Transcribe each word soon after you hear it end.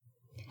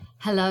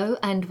Hello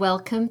and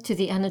welcome to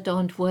The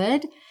Unadorned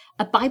Word,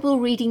 a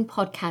Bible reading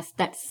podcast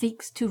that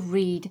seeks to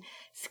read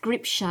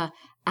Scripture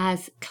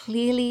as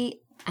clearly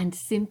and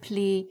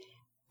simply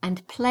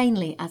and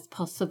plainly as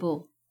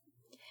possible.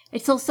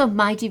 It's also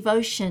my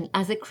devotion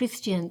as a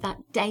Christian,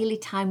 that daily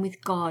time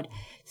with God,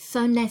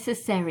 so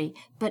necessary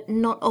but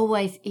not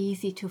always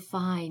easy to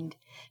find.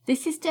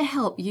 This is to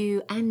help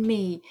you and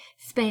me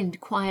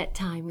spend quiet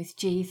time with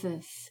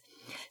Jesus.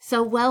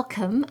 So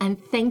welcome and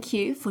thank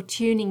you for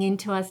tuning in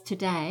to us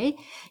today.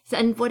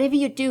 And whatever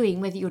you're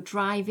doing, whether you're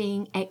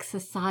driving,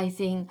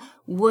 exercising,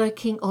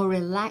 working or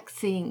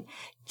relaxing,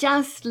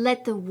 just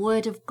let the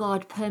Word of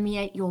God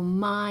permeate your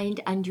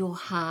mind and your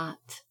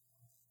heart.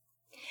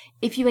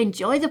 If you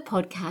enjoy the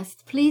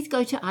podcast, please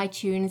go to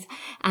iTunes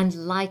and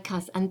like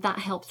us, and that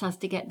helps us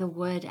to get the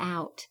word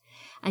out.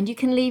 And you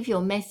can leave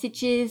your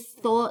messages,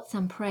 thoughts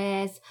and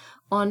prayers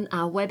on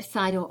our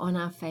website or on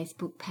our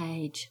Facebook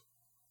page.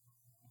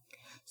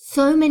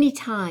 So many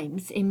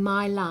times in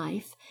my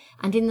life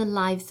and in the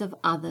lives of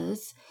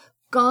others,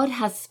 God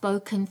has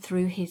spoken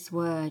through His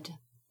Word.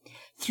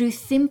 Through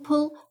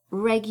simple,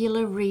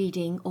 regular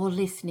reading or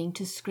listening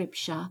to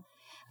Scripture,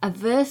 a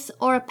verse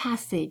or a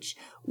passage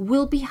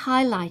will be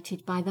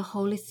highlighted by the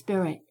Holy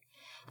Spirit,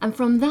 and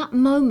from that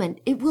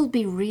moment it will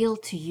be real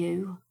to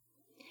you,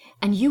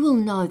 and you will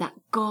know that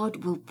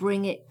God will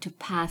bring it to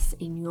pass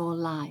in your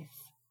life.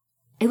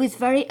 It was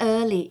very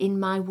early in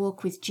my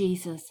walk with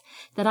Jesus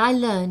that I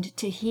learned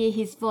to hear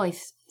His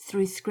voice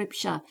through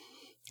Scripture.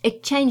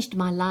 It changed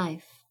my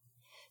life.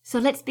 So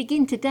let's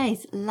begin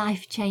today's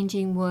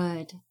life-changing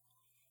word.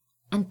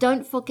 And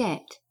don't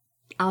forget,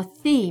 our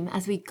theme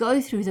as we go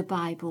through the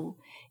Bible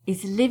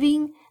is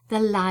living the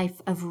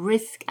life of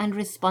risk and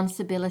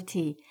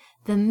responsibility,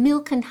 the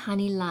milk and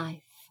honey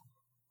life.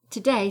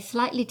 Today,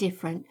 slightly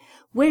different,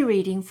 we're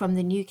reading from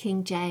the New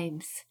King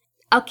James.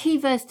 Our key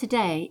verse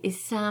today is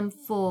Psalm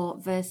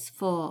 4, verse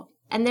 4.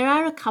 And there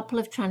are a couple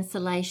of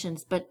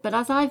translations, but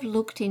as I've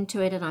looked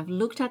into it and I've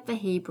looked at the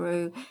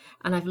Hebrew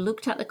and I've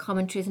looked at the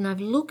commentaries and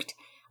I've looked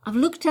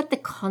at the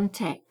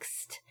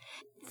context,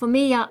 for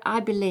me, I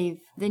believe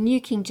the New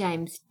King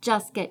James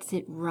just gets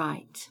it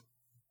right.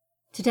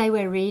 Today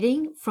we're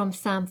reading from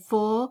Psalm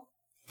 4,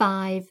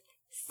 5,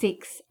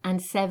 6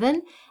 and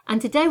 7.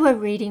 And today we're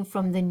reading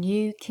from the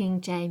New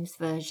King James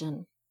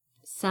Version.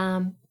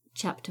 Psalm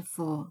chapter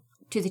 4.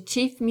 To the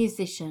chief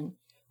musician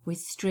with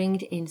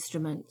stringed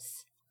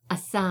instruments, a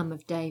psalm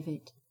of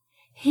David.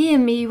 Hear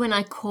me when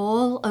I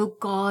call, O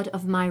God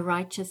of my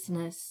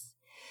righteousness.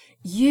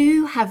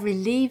 You have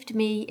relieved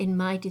me in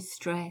my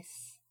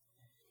distress.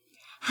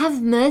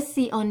 Have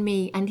mercy on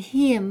me and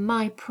hear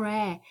my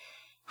prayer.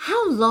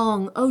 How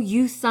long, O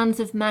you sons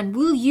of man,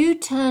 will you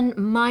turn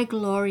my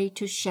glory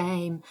to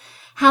shame?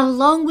 How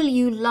long will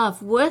you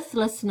love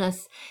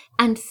worthlessness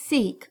and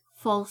seek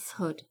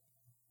falsehood?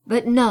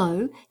 But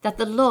know that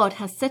the Lord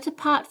has set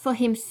apart for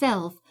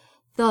Himself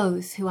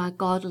those who are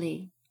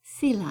godly.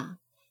 Selah.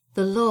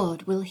 The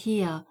Lord will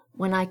hear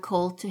when I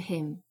call to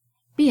Him.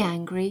 Be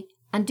angry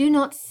and do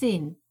not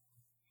sin.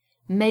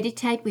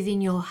 Meditate within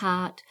your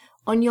heart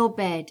on your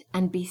bed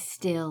and be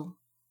still.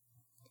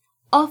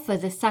 Offer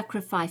the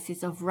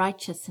sacrifices of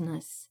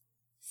righteousness.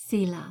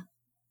 Selah.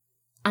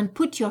 And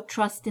put your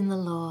trust in the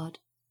Lord.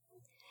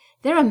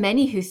 There are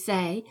many who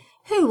say,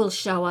 who will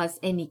show us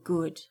any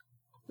good?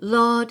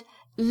 Lord,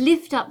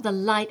 lift up the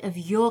light of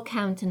your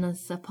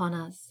countenance upon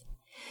us.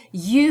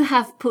 You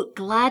have put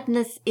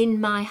gladness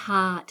in my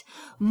heart,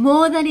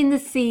 more than in the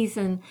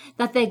season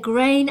that their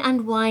grain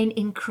and wine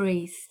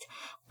increased.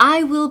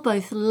 I will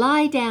both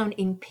lie down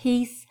in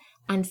peace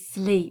and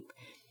sleep.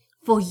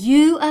 For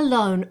you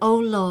alone, O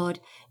Lord,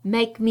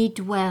 make me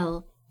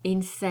dwell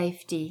in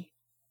safety.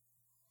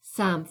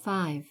 Psalm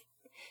 5.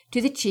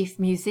 To the chief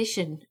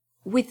musician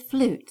with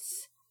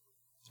flutes,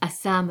 a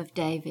psalm of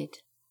David.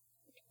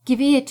 Give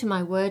ear to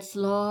my words,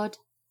 Lord.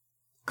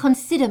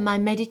 Consider my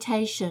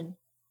meditation.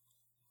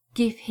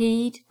 Give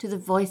heed to the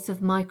voice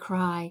of my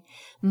cry,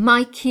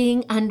 my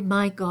King and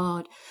my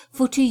God,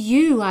 for to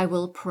you I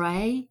will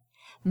pray.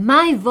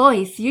 My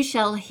voice you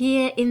shall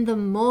hear in the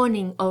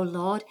morning, O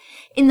Lord.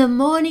 In the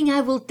morning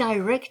I will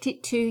direct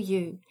it to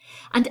you,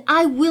 and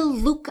I will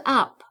look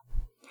up.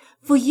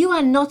 For you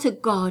are not a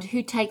God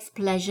who takes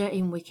pleasure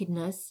in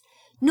wickedness,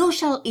 nor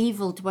shall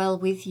evil dwell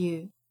with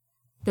you.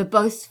 The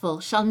boastful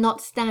shall not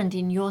stand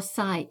in your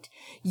sight.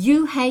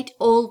 You hate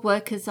all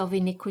workers of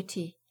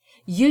iniquity.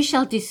 You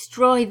shall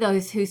destroy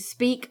those who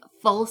speak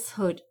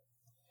falsehood.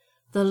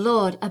 The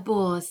Lord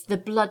abhors the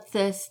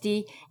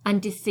bloodthirsty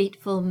and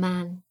deceitful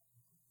man.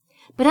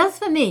 But as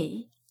for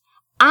me,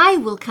 I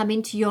will come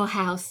into your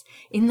house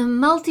in the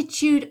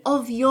multitude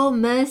of your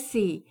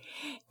mercy.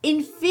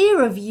 In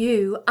fear of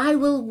you, I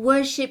will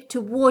worship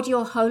toward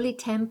your holy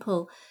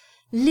temple.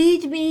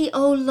 Lead me,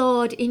 O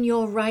Lord, in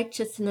your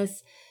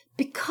righteousness,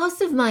 because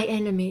of my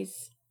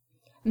enemies.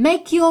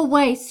 Make your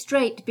way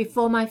straight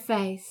before my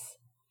face.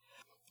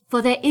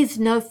 For there is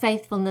no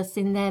faithfulness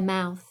in their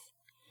mouth.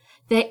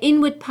 Their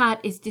inward part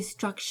is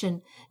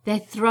destruction. Their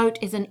throat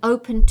is an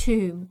open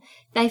tomb.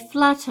 They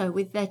flatter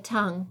with their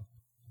tongue.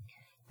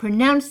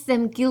 Pronounce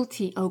them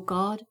guilty, O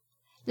God.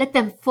 Let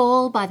them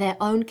fall by their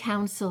own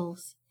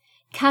counsels.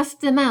 Cast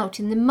them out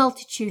in the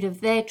multitude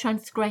of their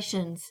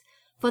transgressions,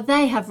 for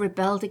they have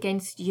rebelled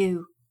against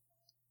you.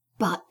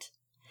 But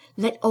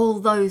let all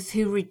those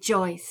who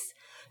rejoice,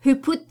 who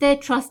put their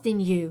trust in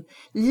you,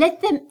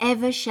 let them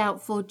ever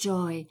shout for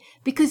joy,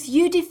 because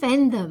you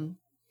defend them.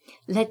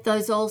 Let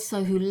those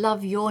also who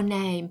love your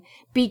name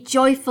be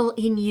joyful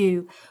in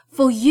you,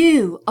 for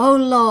you, O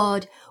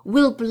Lord,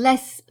 will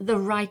bless the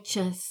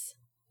righteous.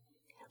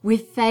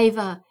 With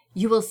favor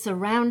you will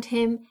surround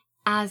him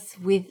as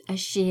with a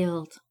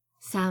shield.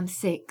 Psalm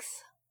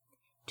 6.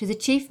 To the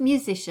chief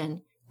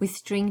musician with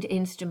stringed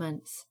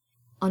instruments,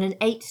 on an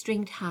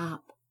 8-stringed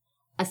harp,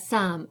 a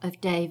psalm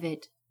of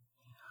David.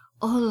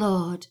 O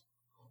Lord,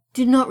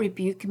 do not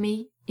rebuke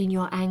me in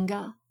your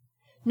anger,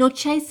 nor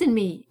chasten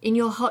me in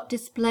your hot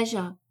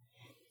displeasure.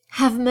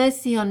 Have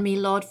mercy on me,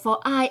 Lord, for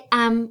I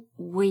am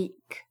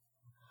weak.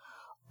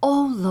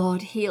 O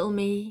Lord, heal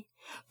me,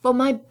 for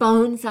my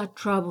bones are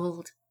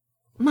troubled.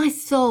 My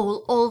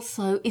soul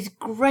also is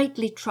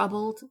greatly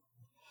troubled.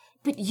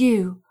 But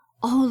you,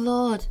 O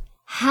Lord,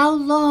 how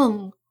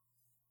long?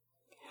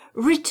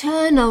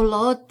 Return, O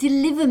Lord,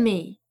 deliver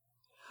me.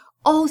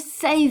 O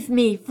save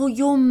me for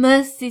your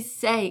mercy's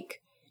sake,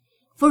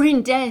 for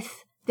in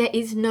death there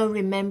is no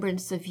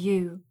remembrance of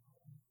you.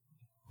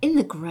 In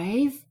the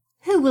grave,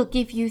 who will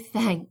give you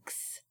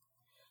thanks?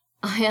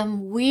 I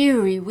am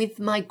weary with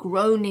my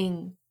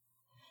groaning.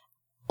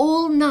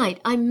 All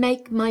night I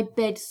make my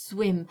bed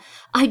swim.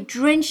 I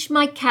drench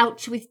my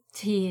couch with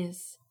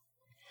tears.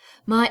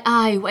 My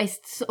eye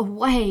wastes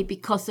away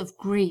because of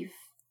grief.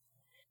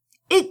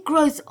 It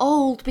grows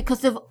old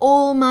because of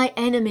all my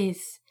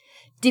enemies.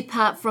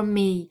 Depart from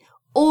me,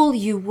 all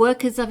you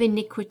workers of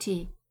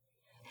iniquity.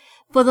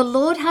 For the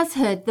Lord has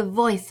heard the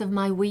voice of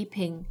my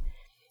weeping.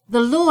 The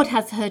Lord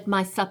has heard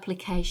my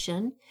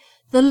supplication.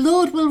 The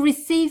Lord will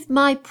receive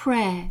my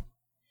prayer.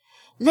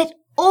 Let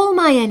all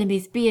my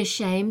enemies be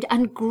ashamed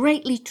and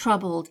greatly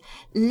troubled.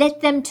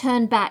 Let them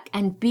turn back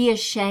and be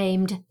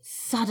ashamed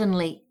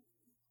suddenly.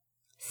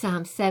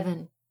 Psalm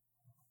 7.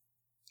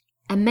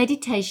 A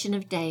meditation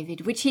of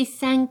David, which he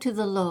sang to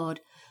the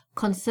Lord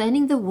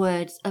concerning the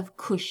words of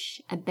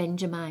Cush, a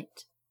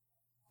Benjamite.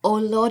 O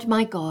Lord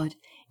my God,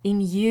 in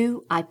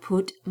you I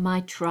put my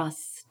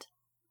trust.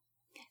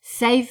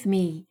 Save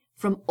me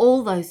from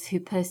all those who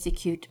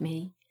persecute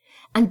me,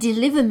 and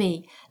deliver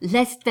me,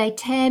 lest they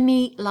tear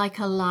me like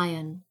a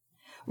lion,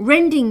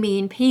 rending me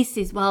in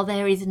pieces while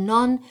there is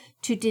none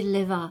to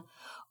deliver.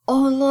 O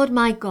Lord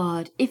my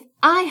God, if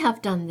I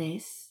have done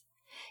this,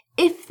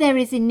 if there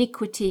is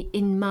iniquity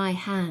in my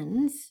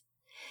hands,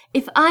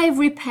 if I have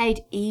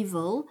repaid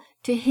evil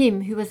to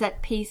him who was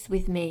at peace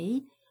with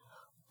me,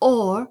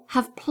 or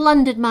have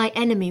plundered my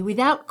enemy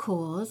without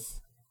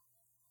cause,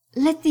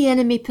 let the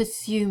enemy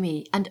pursue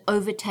me and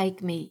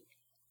overtake me.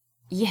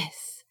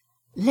 Yes,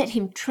 let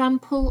him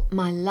trample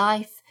my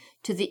life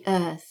to the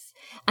earth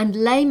and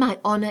lay my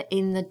honor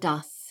in the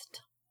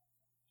dust.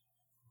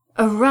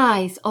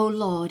 Arise, O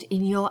Lord,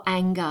 in your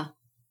anger.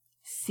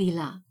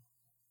 Selah.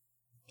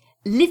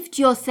 Lift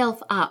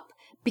yourself up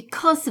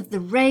because of the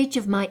rage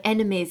of my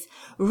enemies.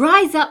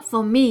 Rise up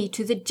for me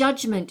to the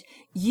judgment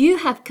you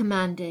have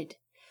commanded.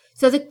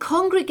 So the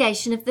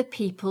congregation of the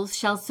peoples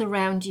shall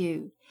surround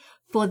you.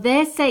 For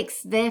their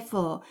sakes,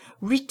 therefore,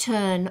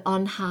 return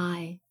on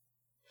high.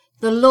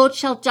 The Lord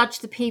shall judge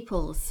the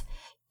peoples.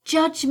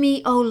 Judge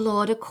me, O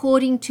Lord,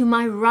 according to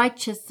my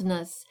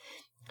righteousness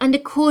and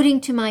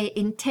according to my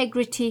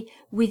integrity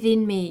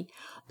within me.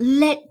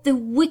 Let the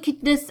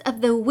wickedness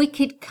of the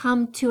wicked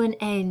come to an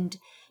end,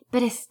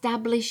 but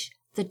establish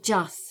the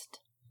just.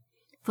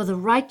 For the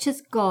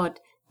righteous God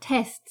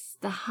tests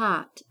the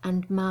heart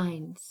and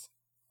minds.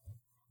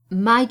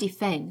 My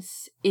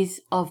defense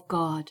is of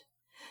God,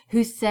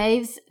 who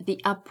saves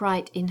the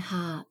upright in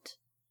heart.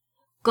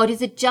 God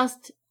is a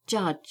just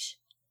judge,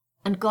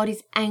 and God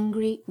is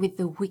angry with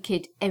the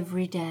wicked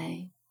every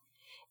day.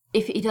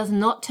 If he does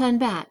not turn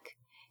back,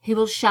 he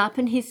will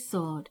sharpen his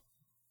sword.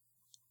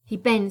 He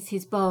bends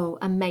his bow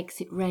and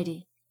makes it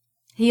ready.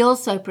 He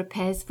also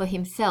prepares for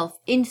himself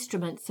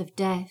instruments of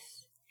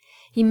death.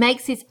 He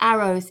makes his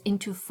arrows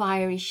into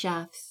fiery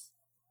shafts.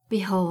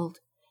 Behold,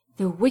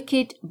 the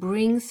wicked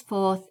brings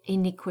forth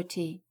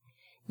iniquity.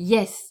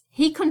 Yes,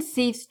 he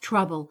conceives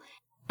trouble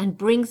and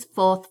brings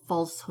forth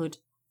falsehood.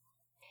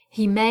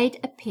 He made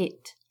a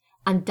pit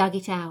and dug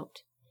it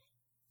out,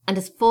 and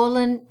has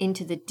fallen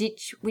into the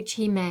ditch which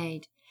he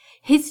made.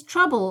 His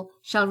trouble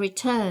shall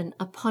return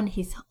upon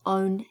his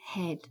own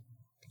head,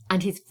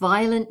 and his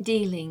violent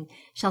dealing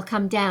shall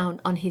come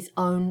down on his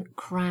own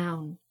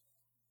crown.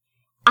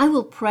 I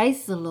will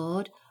praise the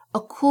Lord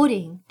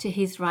according to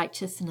his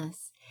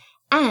righteousness,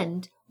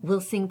 and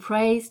will sing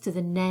praise to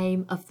the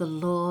name of the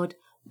Lord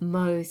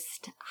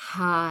Most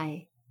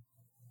High.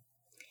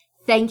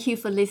 Thank you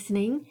for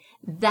listening.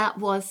 That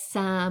was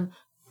Psalm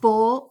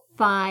 4,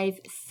 5,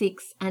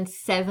 6, and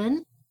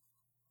 7.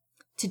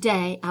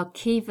 Today our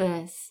key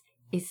verse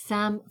is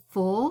Psalm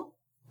 4,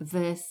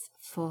 verse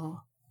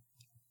 4.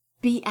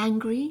 Be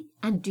angry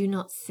and do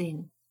not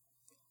sin.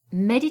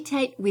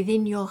 Meditate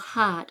within your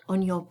heart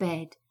on your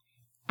bed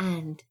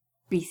and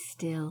be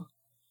still.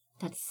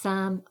 That's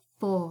Psalm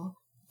 4,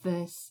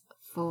 verse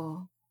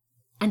 4.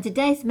 And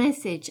today's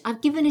message,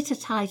 I've given it a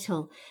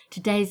title.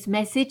 Today's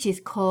message is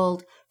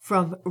called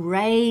From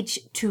Rage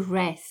to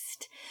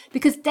Rest.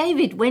 Because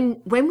David,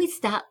 when we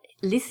start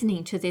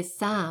listening to this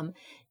psalm,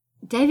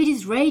 David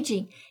is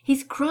raging.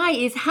 His cry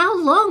is, "How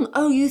long,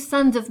 O you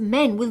sons of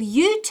men, will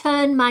you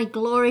turn my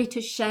glory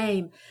to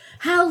shame?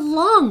 How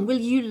long will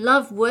you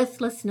love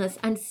worthlessness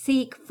and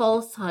seek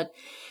falsehood?"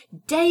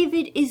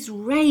 David is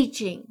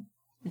raging.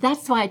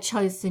 That's why I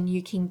chose the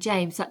New King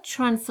James that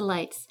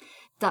translates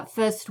that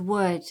first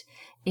word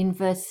in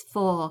verse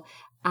 4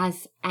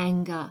 as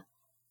anger.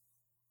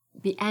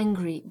 Be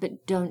angry,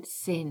 but don't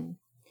sin.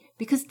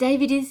 Because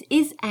David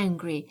is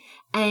angry.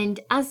 And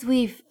as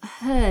we've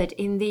heard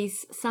in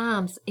these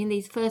Psalms, in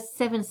these first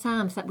 7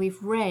 Psalms that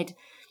we've read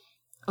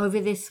over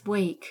this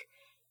week,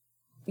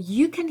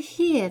 you can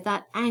hear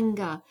that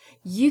anger.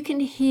 You can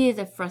hear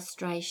the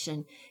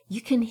frustration.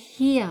 You can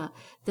hear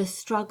the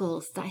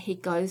struggles that he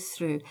goes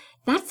through.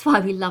 That's why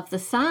we love the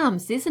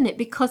Psalms, isn't it?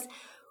 Because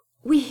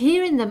we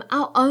hear in them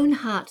our own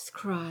heart's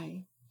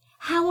cry.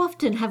 How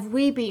often have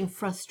we been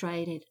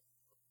frustrated?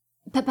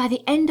 But by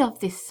the end of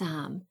this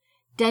psalm,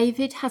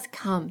 David has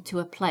come to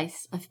a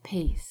place of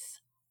peace.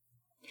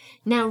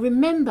 Now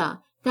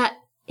remember that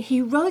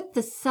he wrote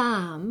the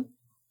psalm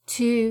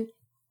to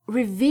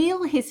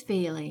reveal his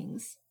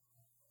feelings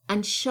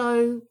and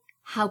show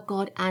how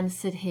God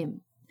answered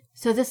him.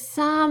 So the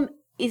psalm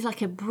is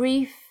a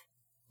brief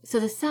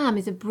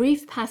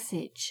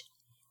passage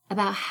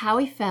about how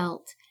he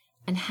felt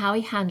and how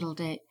he handled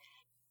it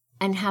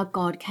and how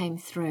God came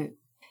through.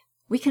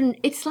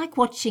 It's like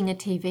watching a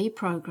TV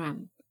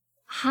program,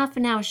 half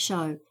an hour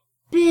show,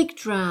 big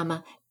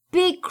drama,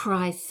 big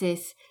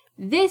crisis,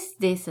 this,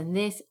 and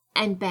this,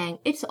 and bang,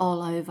 it's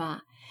all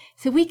over.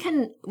 So we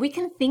can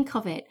think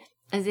of it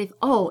as if,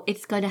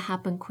 it's going to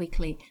happen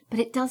quickly, but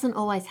it doesn't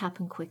always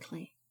happen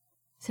quickly.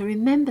 So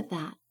remember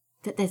that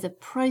there's a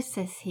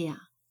process here,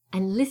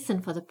 and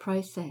listen for the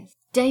process.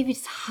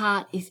 David's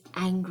heart is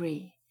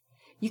angry.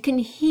 You can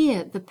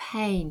hear the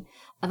pain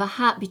of a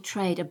heart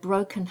betrayed, a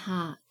broken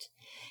heart.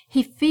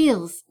 He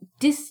feels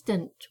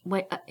distant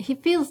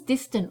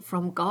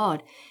from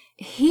God.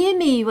 Hear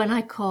me when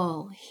I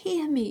call.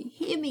 Hear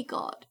me,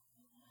 God.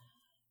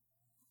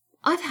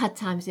 I've had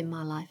times in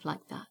my life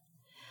like that.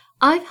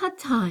 I've had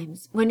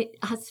times when it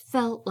has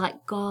felt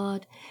like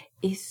God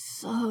is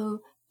so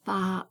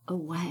far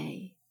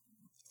away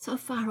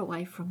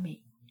from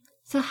me.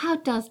 So how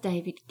does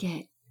David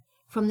get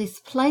from this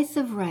place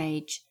of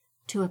rage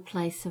to a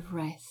place of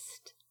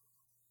rest?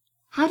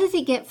 How does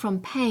he get from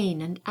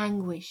pain and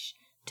anguish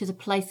to the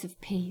place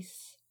of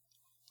peace?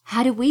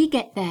 How do we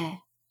get there?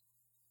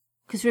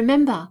 Because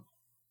remember,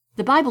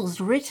 the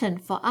Bible's written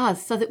for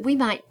us so that we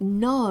might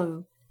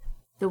know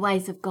the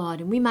ways of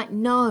God and we might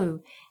know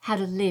how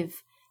to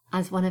live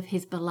as one of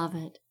his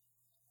beloved.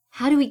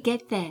 How do we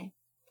get there?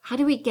 How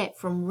do we get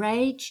from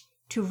rage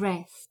to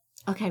rest?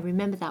 Okay,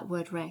 remember that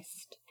word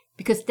rest.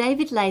 Because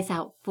David lays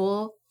out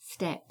 4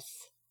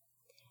 steps.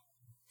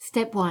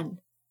 Step 1,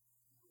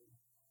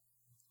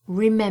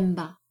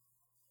 remember.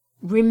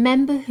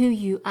 Remember who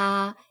you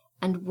are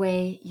and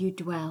where you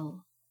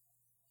dwell.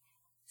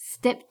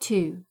 Step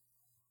 2,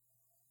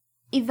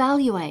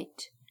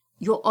 evaluate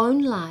your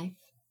own life,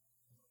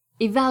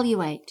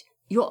 evaluate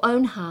your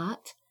own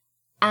heart,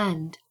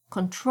 and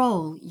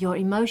control your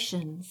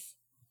emotions.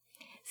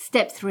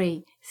 Step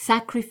 3,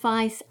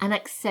 sacrifice an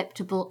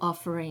acceptable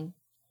offering.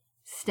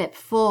 Step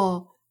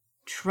 4,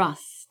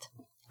 trust.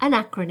 An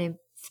acronym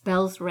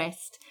spells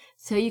rest,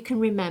 so you can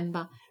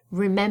remember,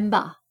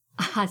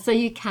 so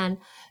you can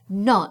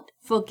not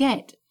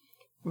forget.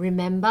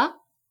 Remember,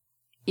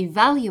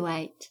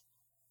 evaluate,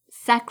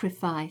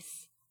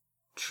 sacrifice,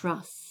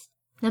 trust.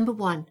 Number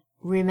 1,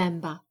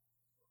 remember.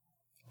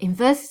 In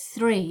verse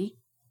 3,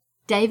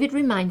 David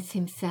reminds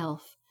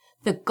himself,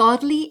 the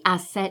godly are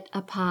set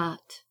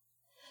apart.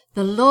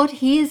 The Lord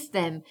hears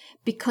them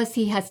because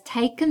he has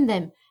taken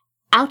them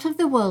out of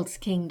the world's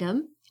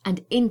kingdom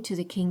and into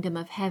the kingdom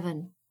of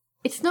heaven.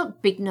 It's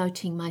not big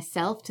noting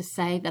myself to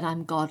say that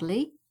I'm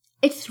godly.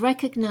 It's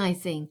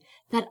recognizing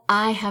that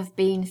I have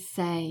been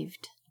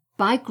saved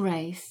by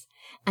grace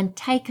and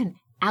taken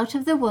out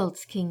of the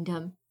world's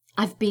kingdom.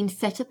 I've been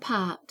set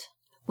apart.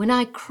 When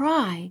I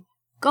cry,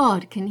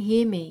 God can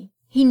hear me.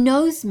 He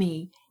knows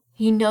me.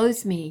 He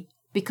knows me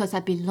because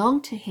I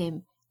belong to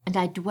him and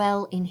I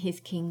dwell in his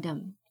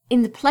kingdom.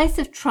 In the place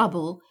of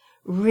trouble,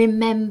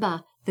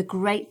 remember the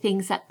great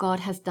things that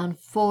God has done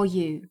for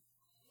you.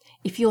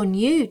 If you're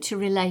new to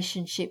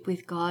relationship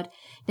with God,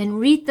 then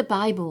read the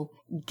Bible,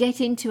 get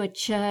into a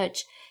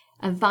church,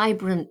 a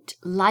vibrant,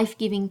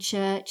 life-giving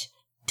church,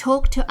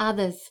 talk to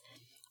others,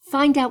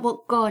 find out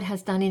what God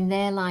has done in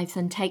their lives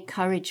and take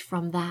courage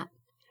from that.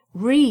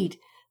 Read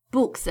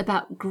books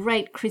about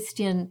great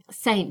Christian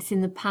saints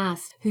in the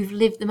past who've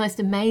lived the most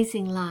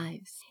amazing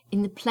lives.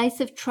 In the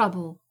place of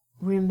trouble,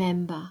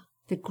 remember.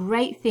 the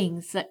great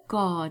things that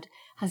God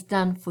has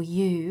done for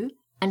you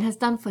and has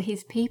done for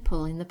his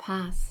people in the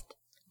past.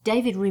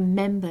 David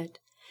remembered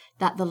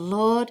that the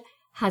Lord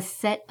has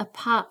set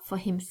apart for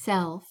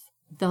himself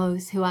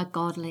those who are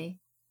godly.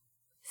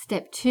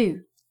 Step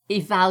 2,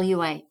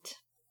 evaluate.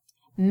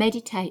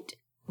 Meditate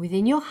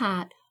within your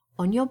heart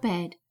on your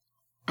bed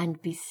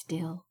and be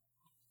still.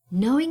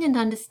 Knowing and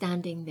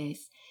understanding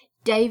this,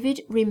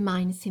 David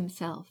reminds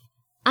himself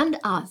and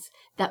us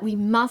that we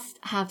must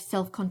have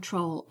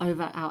self-control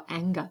over our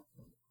anger.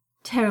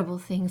 Terrible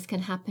things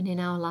can happen in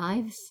our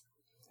lives.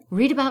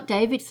 Read about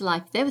David's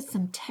life. There were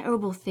some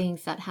terrible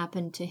things that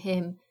happened to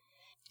him.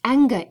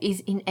 Anger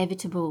is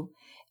inevitable.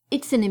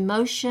 It's an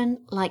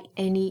emotion like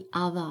any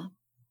other.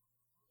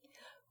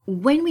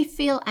 When we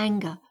feel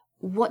anger,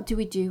 what do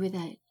we do with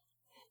it?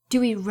 Do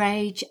we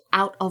rage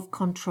out of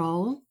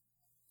control?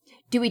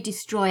 Do we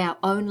destroy our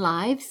own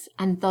lives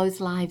and those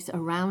lives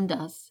around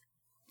us?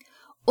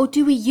 Or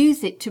do we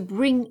use it to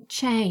bring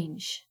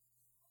change,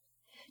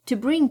 to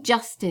bring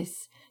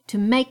justice, to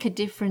make a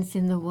difference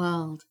in the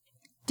world?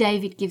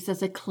 David gives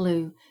us a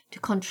clue to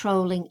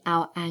controlling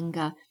our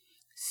anger.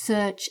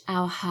 Search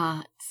our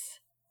hearts.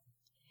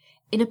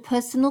 In a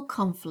personal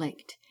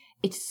conflict,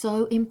 it's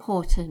so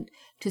important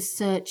to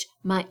search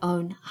my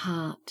own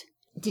heart.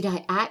 Did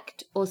I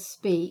act or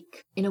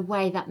speak in a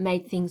way that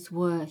made things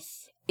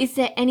worse? Is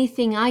there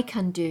anything I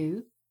can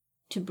do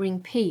to bring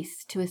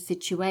peace to a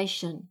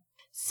situation?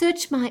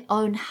 Search my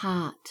own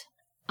heart.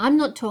 I'm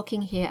not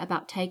talking here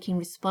about taking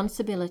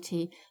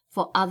responsibility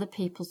for other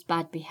people's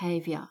bad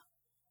behavior.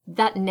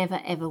 That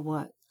never ever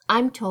works.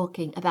 I'm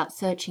talking about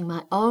searching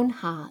my own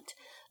heart,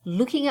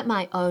 looking at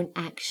my own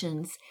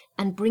actions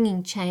and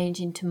bringing change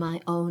into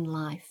my own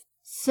life.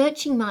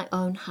 Searching my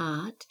own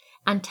heart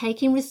and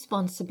taking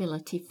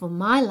responsibility for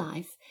my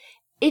life,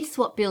 it's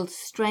what builds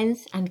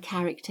strength and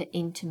character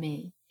into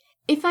me.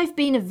 If I've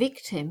been a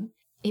victim,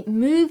 it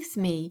moves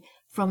me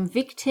from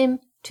victim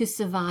to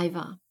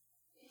survivor.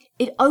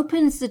 It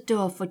opens the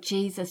door for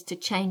Jesus to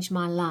change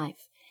my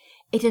life.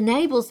 It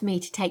enables me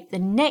to take the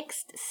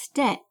next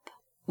step,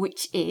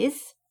 which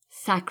is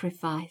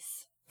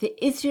sacrifice. The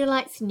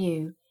Israelites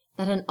knew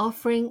that an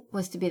offering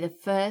was to be the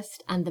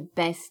first and the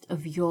best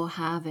of your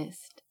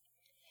harvest.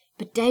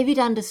 But David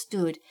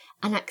understood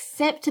an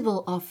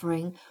acceptable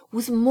offering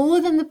was more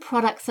than the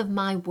products of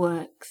my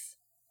works.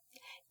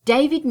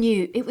 David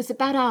knew it was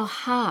about our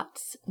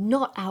hearts,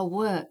 not our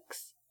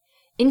works.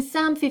 In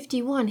Psalm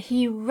 51,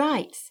 he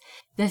writes,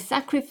 "The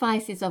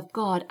sacrifices of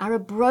God are a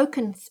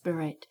broken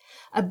spirit,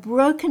 a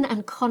broken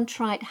and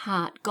contrite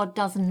heart God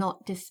does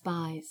not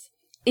despise."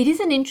 It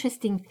is an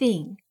interesting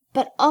thing,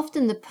 but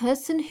often the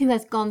person who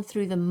has gone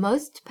through the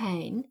most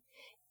pain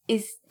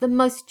is the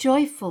most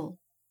joyful.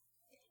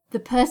 The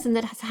person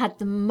that has had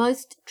the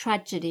most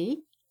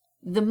tragedy,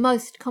 the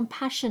most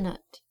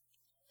compassionate.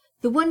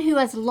 The one who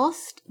has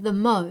lost the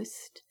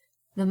most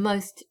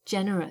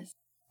generous.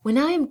 When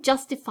I am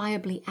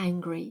justifiably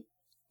angry,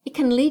 it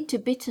can lead to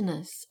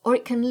bitterness or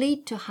it can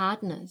lead to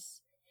hardness.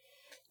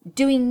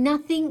 Doing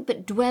nothing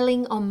but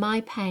dwelling on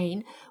my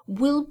pain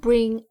will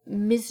bring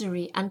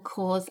misery and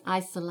cause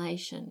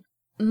isolation.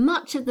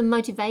 Much of the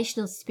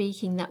motivational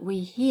speaking that we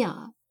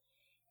hear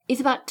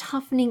is about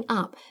toughening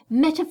up,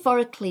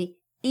 metaphorically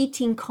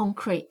eating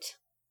concrete,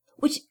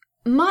 which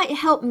might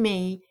help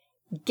me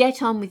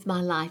get on with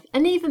my life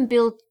and even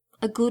build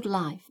a good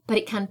life, but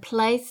it can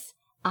place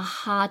a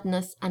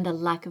hardness and a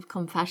lack of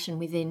compassion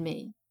within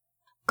me.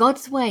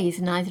 God's way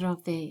is neither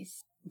of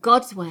these.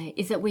 God's way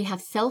is that we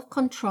have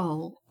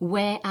self-control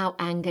where our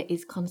anger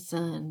is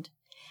concerned,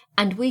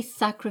 and we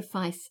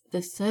sacrifice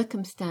the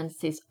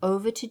circumstances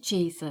over to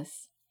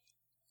Jesus.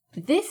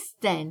 This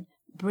then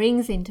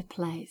brings into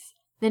place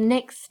the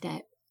next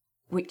step,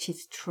 which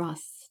is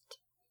trust.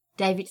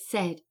 David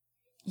said,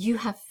 "You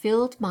have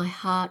filled my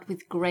heart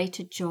with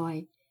greater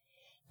joy."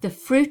 The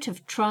fruit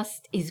of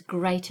trust is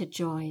greater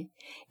joy.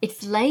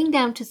 It's laying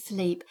down to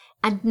sleep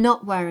and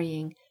not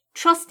worrying,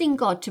 trusting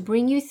God to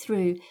bring you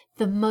through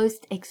the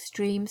most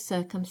extreme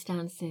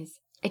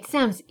circumstances. It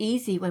sounds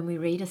easy when we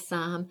read a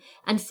psalm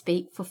and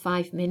speak for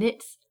 5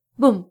 minutes.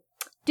 Boom,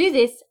 do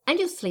this and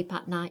you'll sleep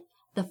at night.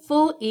 The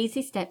 4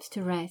 easy steps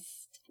to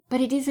rest.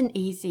 But it isn't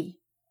easy,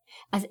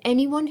 as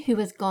anyone who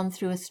has gone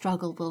through a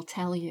struggle will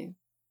tell you.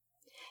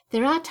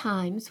 There are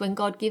times when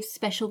God gives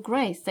special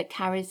grace that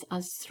carries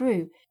us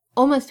through,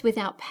 almost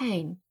without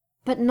pain,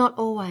 but not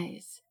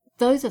always.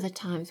 Those are the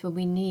times when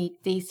we need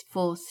these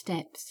 4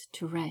 steps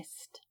to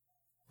rest.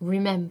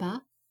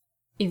 Remember,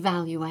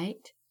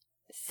 evaluate,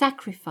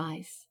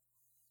 sacrifice,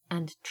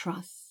 and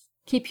trust.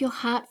 Keep your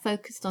heart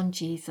focused on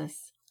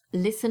Jesus.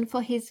 Listen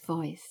for his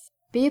voice.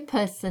 Be a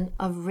person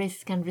of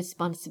risk and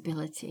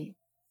responsibility.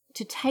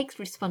 To take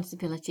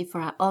responsibility for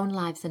our own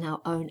lives and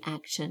our own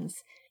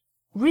actions.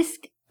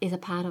 Risk is a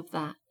part of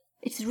that.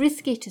 It's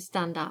risky to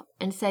stand up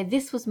and say,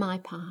 this was my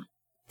part.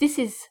 This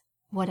is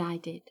what I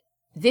did.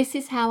 This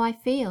is how I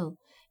feel.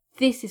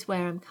 This is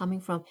where I'm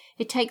coming from.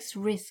 It takes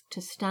risk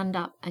to stand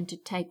up and to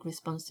take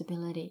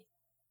responsibility.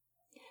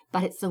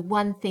 But it's the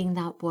one thing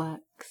that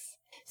works.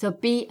 So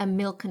be a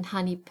milk and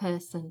honey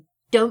person.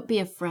 Don't be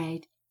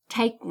afraid.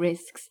 Take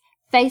risks.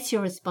 Face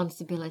your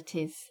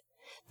responsibilities.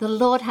 The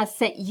Lord has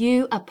set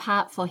you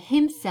apart for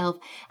himself,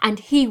 and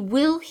he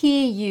will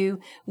hear you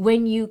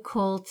when you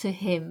call to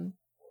him.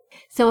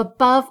 So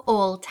above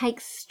all, take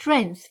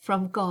strength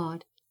from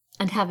God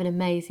and have an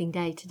amazing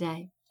day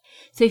today.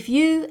 So if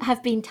you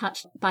have been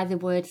touched by the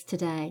words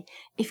today,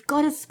 if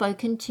God has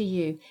spoken to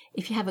you,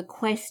 if you have a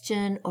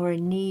question or a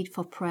need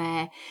for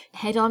prayer,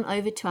 head on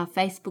over to our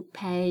Facebook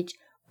page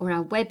or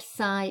our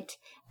website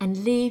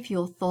and leave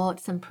your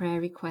thoughts and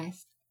prayer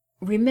requests.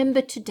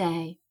 Remember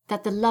today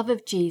that the love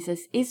of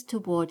Jesus is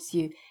towards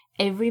you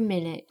every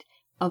minute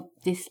of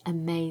this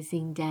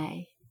amazing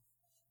day.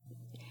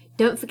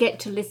 Don't forget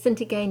to listen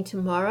again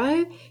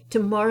tomorrow.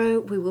 Tomorrow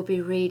we will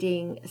be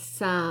reading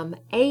Psalm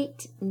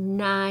 8,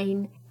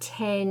 9,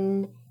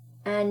 10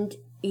 and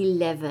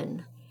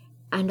 11.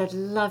 And I'd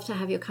love to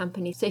have your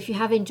company. So if you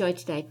have enjoyed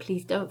today,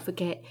 please don't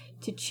forget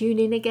to tune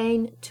in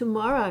again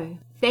tomorrow.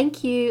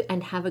 Thank you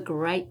and have a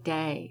great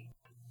day.